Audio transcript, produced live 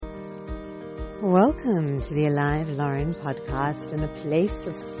Welcome to the Alive Loren Podcast, in a place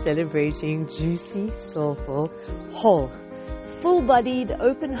of celebrating juicy, soulful, whole, full-bodied,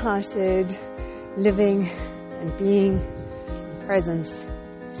 open-hearted living and being in presence.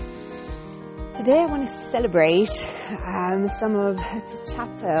 Today I want to celebrate it's a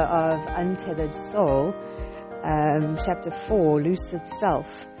chapter of Untethered Soul, chapter 4, Lucid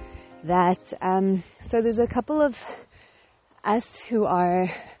Self. So there's a couple of us who are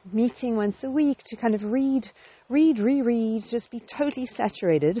meeting once a week to kind of reread, just be totally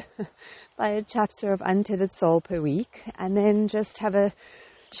saturated by a chapter of Untethered Soul per week, and then just have a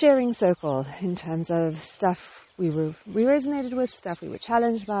sharing circle in terms of stuff we resonated with, stuff we were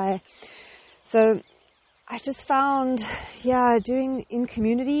challenged by. So I just found, doing in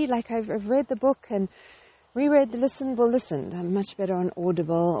community, like I've read the book and reread, listened. I'm much better on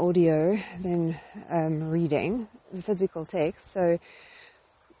audio than reading the physical text.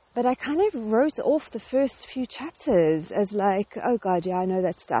 But I kind of wrote off the first few chapters as like, oh God, yeah, I know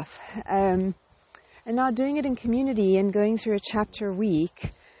that stuff. And now doing it in community and going through a chapter a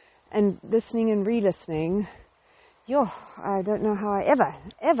week and listening and re-listening, I don't know how I ever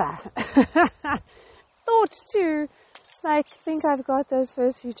thought to think I've got those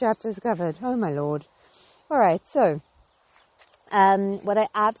first few chapters covered. Oh my Lord. All right, so what I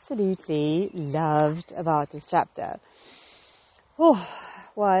absolutely loved about this chapter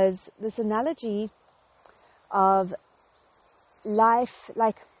was this analogy of life,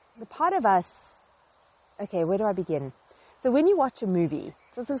 like the part of us. Okay, where do I begin? So when you watch a movie,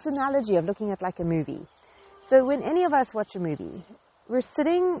 there's this analogy of looking at like a movie. So when any of us watch a movie, we're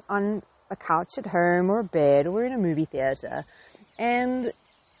sitting on a couch at home or a bed, or we're in a movie theater, and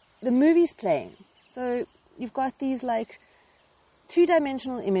the movie's playing. So you've got these like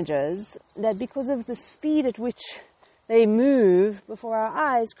two-dimensional images that, because of the speed at which they move before our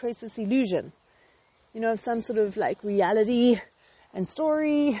eyes, creates this illusion, of some sort of like reality and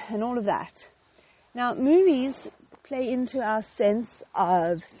story and all of that. Now, movies play into our sense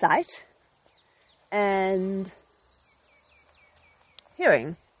of sight and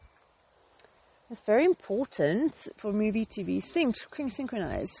hearing. It's very important for a movie to be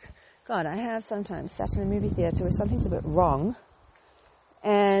synchronized. God, I have sometimes sat in a movie theater where something's a bit wrong,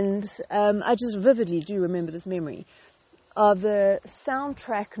 and I just vividly do remember this memory of the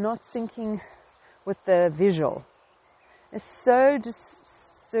soundtrack not syncing with the visual. It's so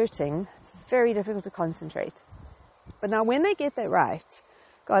distorting, it's very difficult to concentrate. But now when they get that right,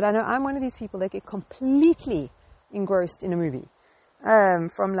 God, I know I'm one of these people that get completely engrossed in a movie.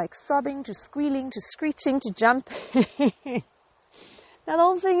 From like sobbing to squealing to screeching to jumping. Now the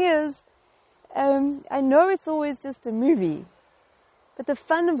whole thing is, I know it's always just a movie, but the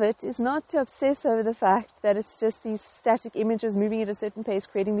fun of it is not to obsess over the fact that it's just these static images moving at a certain pace,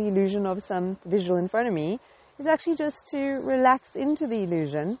 creating the illusion of some visual in front of me. It's actually just to relax into the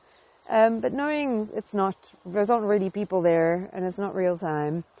illusion, but knowing there's not really people there and it's not real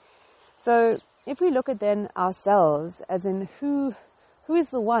time. So if we look at then ourselves as in who is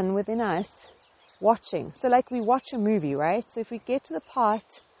the one within us watching. So like we watch a movie, right? So if we get to the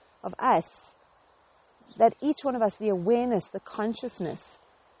part of us, that each one of us, the awareness, the consciousness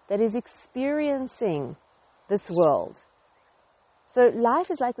that is experiencing this world. So life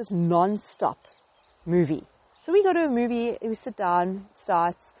is like this non-stop movie. So we go to a movie, we sit down,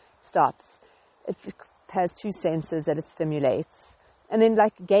 starts, stops. It has two senses that it stimulates. And then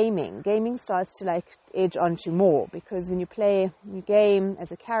like gaming starts to like edge onto more, because when you game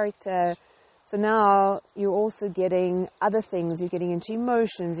as a character, so now you're also getting other things. You're getting into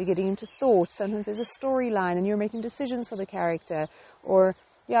emotions. You're getting into thoughts. Sometimes there's a storyline and you're making decisions for the character. Or,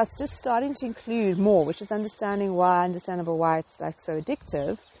 it's just starting to include more, which is understandable why it's like so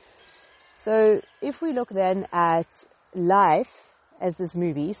addictive. So if we look then at life as this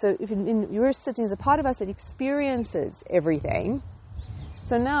movie, so if you're sitting as a part of us that experiences everything.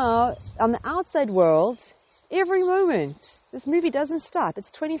 So now on the outside world, every moment, this movie doesn't stop.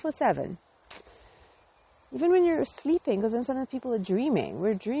 It's 24/7. Even when you're sleeping, because then sometimes people are dreaming.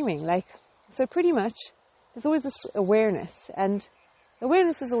 We're dreaming. So pretty much, there's always this awareness. And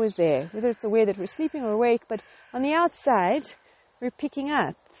awareness is always there, whether it's aware that we're sleeping or awake. But on the outside, we're picking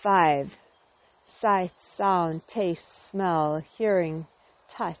up 5. Sight, sound, taste, smell, hearing,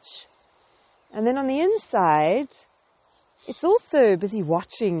 touch. And then on the inside, it's also busy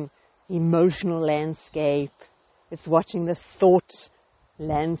watching the emotional landscape. It's watching the thought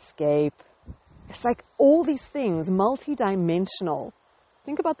landscape. It's like all these things, multi-dimensional.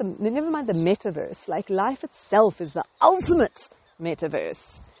 Think about never mind the metaverse. Like life itself is the ultimate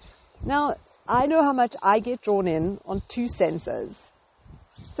metaverse. Now, I know how much I get drawn in on 2 senses.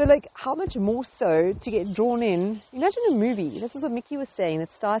 So like, how much more so to get drawn in? Imagine a movie. This is what Mickey was saying.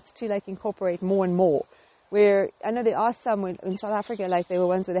 That starts to like incorporate more and more. Where I know there are some in South Africa, like there were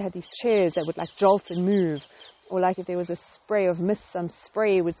ones where they had these chairs that would like jolt and move. Or like if there was a spray of mist, some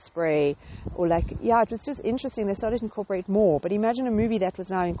spray would spray. Or like, yeah, it was just interesting. They started to incorporate more. But imagine a movie that was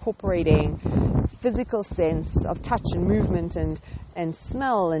now incorporating physical sense of touch and movement and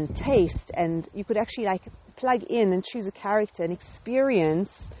smell and taste. And you could actually like plug in and choose a character and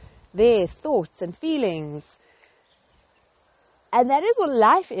experience their thoughts and feelings. And that is what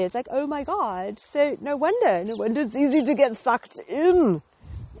life is. Like, oh my God. So no wonder it's easy to get sucked in.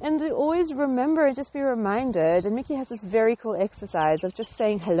 And to always remember and just be reminded. And Mickey has this very cool exercise of just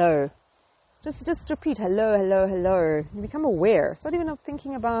saying hello. Just repeat hello, hello, hello. You become aware. It's not even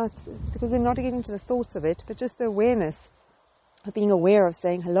thinking about, because they're not getting to the thoughts of it, but just the awareness of being aware of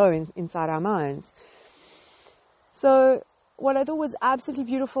saying hello inside our minds. So what I thought was absolutely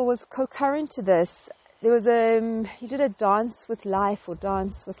beautiful was concurrent to this. There was he did a dance with life or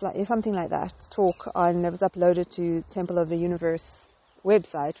dance with life, something like that, talk on, that was uploaded to Temple of the Universe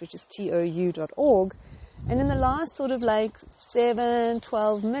website, which is tou.org. And in the last sort of like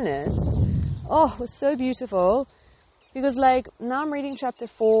 12 minutes, it was so beautiful. Because like now I'm reading chapter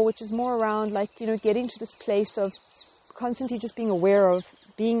 4, which is more around like, getting to this place of constantly just being aware of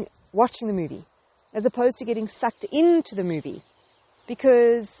watching the movie, as opposed to getting sucked into the movie.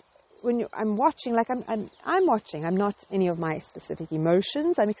 Because when I'm watching, like I'm watching, I'm not any of my specific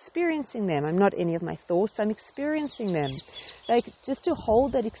emotions, I'm experiencing them. I'm not any of my thoughts, I'm experiencing them. Like just to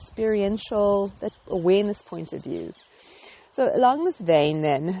hold that experiential, that awareness point of view. So along this vein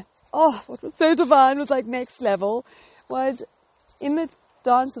then, what was so divine was like next level, was in the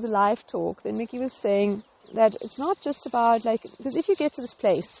Dance with Life talk, then Mickey was saying that it's not just about like, because if you get to this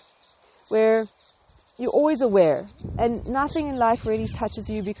place where you're always aware and nothing in life really touches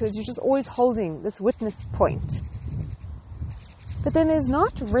you because you're just always holding this witness point. But then there's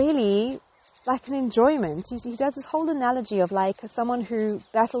not really like an enjoyment. He does this whole analogy of like someone who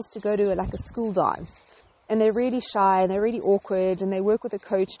battles to go to like a school dance. And they're really shy and they're really awkward and they work with a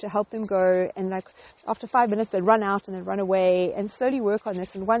coach to help them go. And like after 5 minutes, they run out and they run away and slowly work on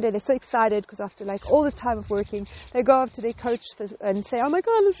this. And one day they're so excited because after like all this time of working, they go up to their coach and say, oh my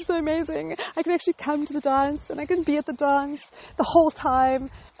God, this is so amazing. I can actually come to the dance and I can be at the dance the whole time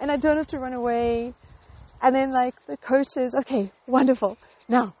and I don't have to run away. And then like the coach says, okay, wonderful.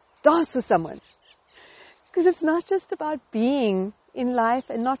 Now dance with someone. Because it's not just about being in life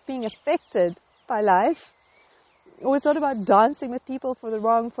and not being affected by life. Or it's not about dancing with people for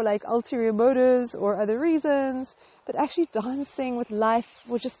like ulterior motives or other reasons, but actually dancing with life,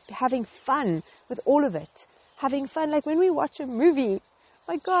 or just having fun with all of it. Having fun, like when we watch a movie,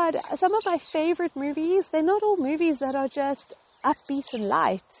 my God, some of my favorite movies, they're not all movies that are just upbeat and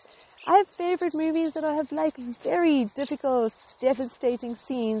light. I have favorite movies that have like very difficult, devastating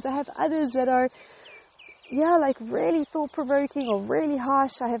scenes. I have others that are like really thought-provoking or really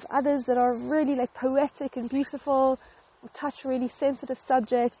harsh. I have others that are really like poetic and beautiful, or touch really sensitive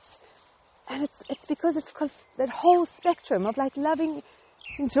subjects. And it's because it's that whole spectrum of like loving,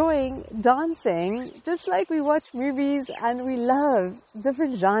 enjoying, dancing, just like we watch movies and we love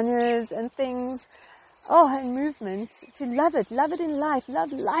different genres and things, and movement, to love it in life,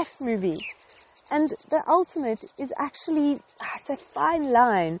 love life's movie. And the ultimate is actually, it's a fine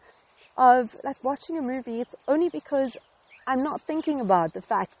line of like watching a movie. It's only because I'm not thinking about the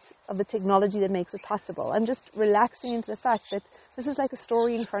fact of the technology that makes it possible. I'm just relaxing into the fact that this is like a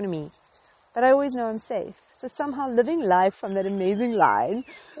story in front of me, but I always know I'm safe. So somehow living life from that amazing line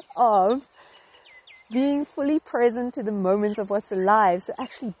of being fully present to the moments of what's alive. So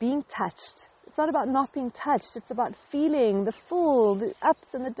actually being touched. It's not about not being touched. It's about feeling the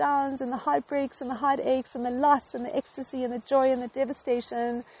ups and the downs and the heartbreaks and the heartaches and the loss and the ecstasy and the joy and the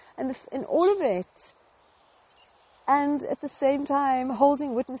devastation and all of it. And at the same time,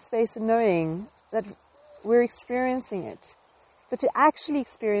 holding witness space and knowing that we're experiencing it. But to actually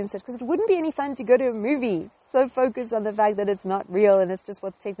experience it, because it wouldn't be any fun to go to a movie so focused on the fact that it's not real and it's just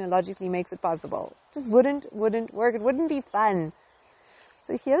what technologically makes it possible. It just wouldn't work. It wouldn't be fun.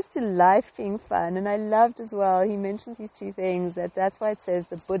 So here's to life being fun. And I loved as well, he mentioned these two things, that's why it says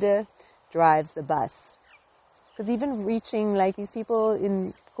the Buddha drives the bus. Because even reaching, like these people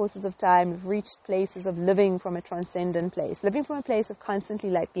in courses of time have reached places of living from a transcendent place, living from a place of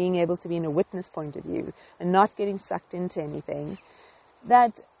constantly like being able to be in a witness point of view and not getting sucked into anything,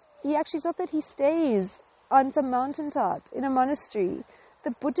 that he actually thought that he stays on some mountaintop in a monastery.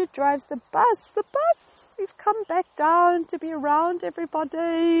 The Buddha drives the bus. We've come back down to be around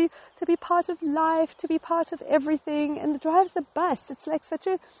everybody, to be part of life, to be part of everything. And it drives the bus. It's like such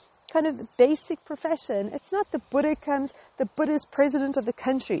a kind of basic profession. It's not the Buddha's president of the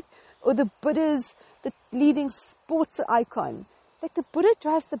country, or the Buddha's the leading sports icon. Like the Buddha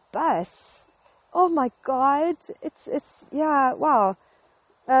drives the bus. Oh my God. It's yeah, wow.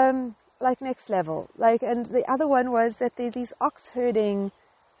 Like next level. Like, and the other one was that there's these ox herding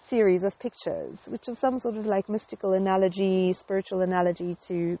series of pictures, which is some sort of like mystical analogy, spiritual analogy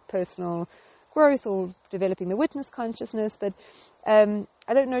to personal growth or developing the witness consciousness. But I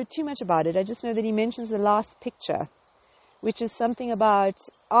don't know too much about it. I just know that he mentions the last picture, which is something about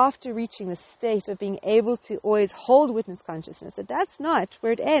after reaching the state of being able to always hold witness consciousness, that's not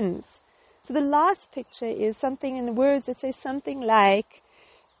where it ends. So the last picture is something in the words that say something like,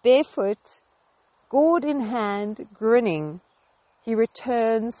 barefoot, gourd in hand, grinning, he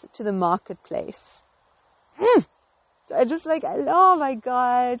returns to the marketplace. I just like, oh my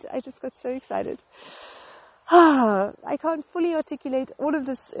God, I just got so excited. I can't fully articulate all of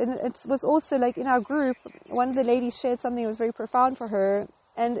this. And it was also like in our group, one of the ladies shared something that was very profound for her.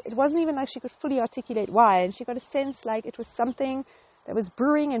 And it wasn't even like she could fully articulate why. And she got a sense like it was something that was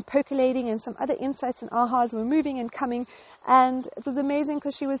brewing and percolating, and some other insights and ahas were moving and coming. And it was amazing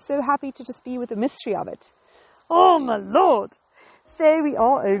because she was so happy to just be with the mystery of it. Oh my Lord. So we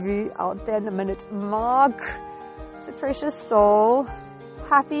are over our 10-minute mark. So precious soul,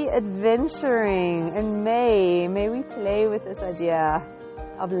 happy adventuring. And may we play with this idea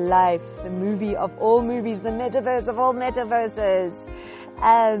of life, the movie of all movies, the metaverse of all metaverses.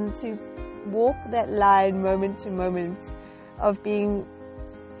 And to walk that line moment to moment of being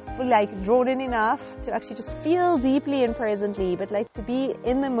like drawn in enough to actually just feel deeply and presently, but like to be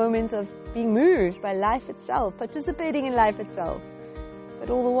in the moment of being moved by life itself, participating in life itself,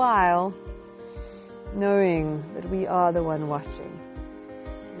 but all the while knowing that we are the one watching.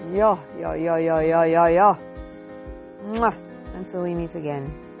 Yeah. Until we meet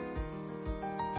again.